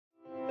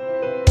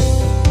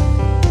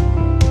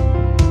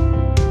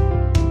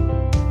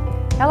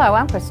Hello,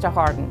 I'm Krysta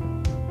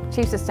Harden,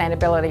 Chief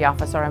Sustainability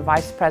Officer and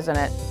Vice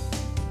President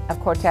of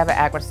Corteva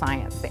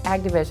Agriscience, the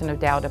Ag Division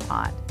of Dow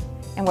DuPont,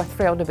 and we're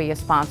thrilled to be a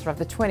sponsor of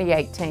the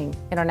 2018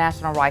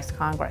 International Rice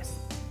Congress.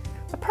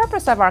 The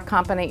purpose of our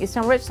company is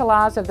to enrich the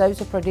lives of those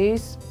who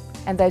produce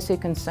and those who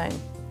consume.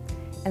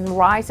 And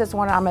rice is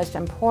one of our most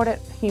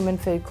important human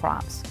food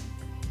crops.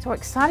 So we're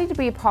excited to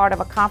be a part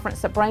of a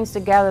conference that brings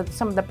together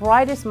some of the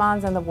brightest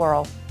minds in the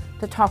world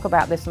to talk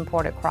about this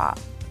important crop.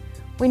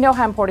 We know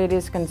how important it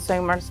is to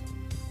consumers.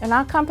 In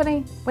our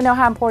company, we know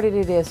how important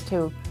it is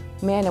to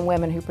men and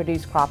women who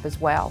produce crop as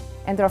well.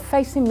 And they're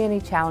facing many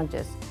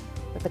challenges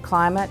with the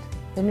climate,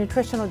 the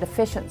nutritional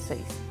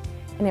deficiencies,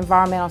 and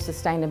environmental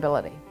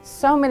sustainability.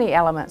 So many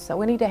elements that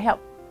we need to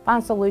help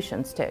find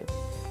solutions to.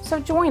 So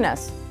join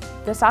us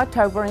this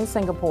October in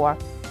Singapore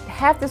to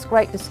have this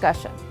great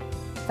discussion.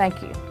 Thank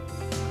you.